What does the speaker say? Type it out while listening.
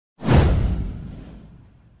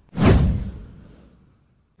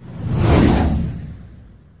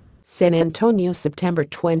San Antonio, September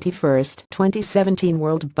 21, 2017.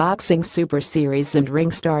 World Boxing Super Series and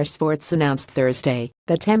Ringstar Sports announced Thursday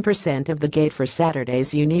that 10% of the gate for Saturday's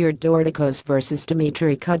Junior Dorticos vs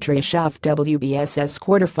Dmitry Kudryashov WBSS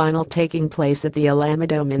quarterfinal taking place at the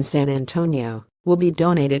Alamodome in San Antonio will be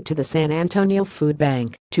donated to the San Antonio Food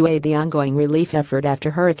Bank to aid the ongoing relief effort after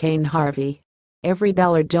Hurricane Harvey. Every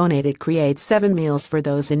dollar donated creates 7 meals for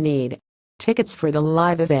those in need. Tickets for the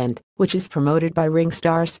live event, which is promoted by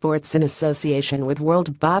Ringstar Sports in association with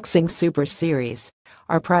World Boxing Super Series,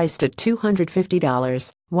 are priced at $250,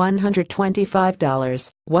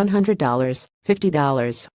 $125, $100,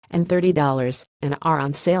 $50, and $30, and are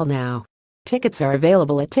on sale now. Tickets are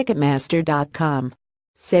available at Ticketmaster.com.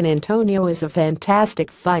 San Antonio is a fantastic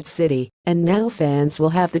fight city, and now fans will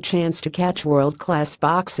have the chance to catch world-class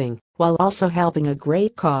boxing while also helping a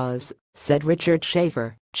great cause, said Richard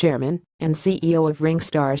Schaefer, chairman and CEO of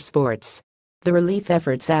Ringstar Sports. The relief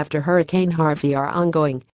efforts after Hurricane Harvey are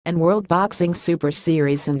ongoing, and World Boxing Super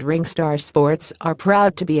Series and Ringstar Sports are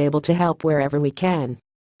proud to be able to help wherever we can.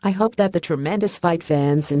 I hope that the tremendous fight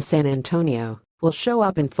fans in San Antonio will show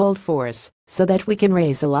up in full force so that we can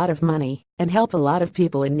raise a lot of money and help a lot of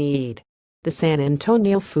people in need. The San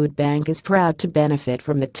Antonio Food Bank is proud to benefit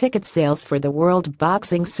from the ticket sales for the World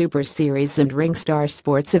Boxing Super Series and Ringstar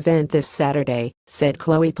Sports event this Saturday, said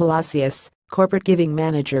Chloe Palacios, corporate giving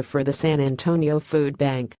manager for the San Antonio Food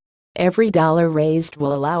Bank. Every dollar raised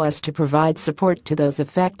will allow us to provide support to those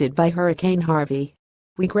affected by Hurricane Harvey.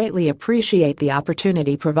 We greatly appreciate the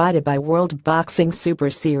opportunity provided by World Boxing Super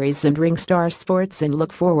Series and Ringstar Sports and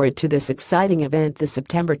look forward to this exciting event. The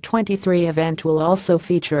September 23 event will also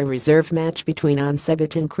feature a reserve match between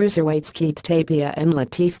on-Sebastian cruiserweights Keith Tapia and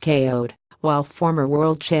Latif Kaod, while former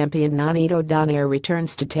world champion Nonito Donaire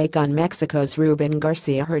returns to take on Mexico's Ruben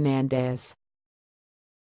Garcia Hernandez.